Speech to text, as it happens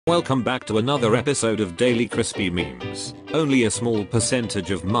Welcome back to another episode of Daily Crispy Memes. Only a small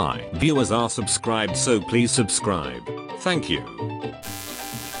percentage of my viewers are subscribed, so please subscribe. Thank you.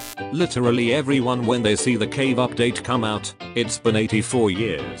 Literally everyone, when they see the cave update come out, it's been 84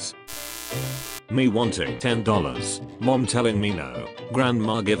 years. Me wanting $10, mom telling me no,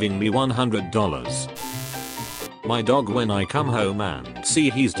 grandma giving me $100. My dog when I come home and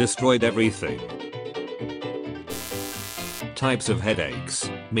see he's destroyed everything. Types of headaches: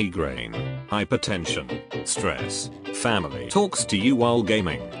 migraine, hypertension, stress. Family talks to you while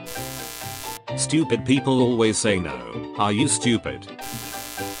gaming. Stupid people always say no. Are you stupid?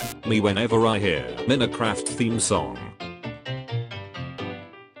 Me whenever I hear Minecraft theme song.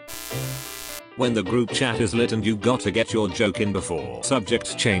 When the group chat is lit and you gotta get your joke in before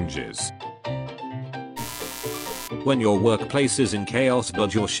subject changes. When your workplace is in chaos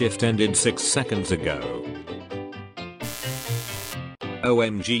but your shift ended 6 seconds ago.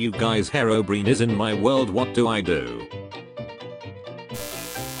 OMG, you guys, Herobrine is in my world, what do I do?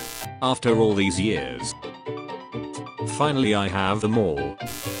 After all these years. Finally I have them all.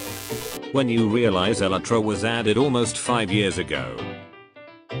 When you realize Elytra was added almost 5 years ago.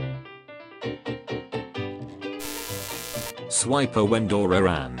 Swiper when Dora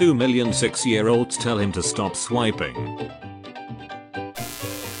ran 2 million 6-year-olds tell him to stop swiping.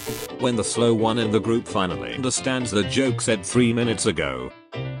 When the slow one in the group finally understands the joke said 3 minutes ago.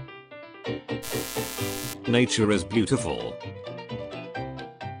 Nature is beautiful.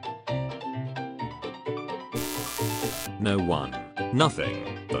 No one,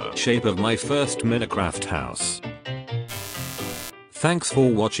 nothing, the shape of my first Minecraft house. Thanks for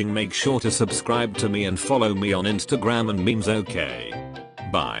watching, make sure to subscribe to me and follow me on Instagram and memes, okay?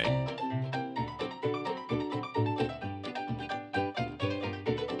 Bye.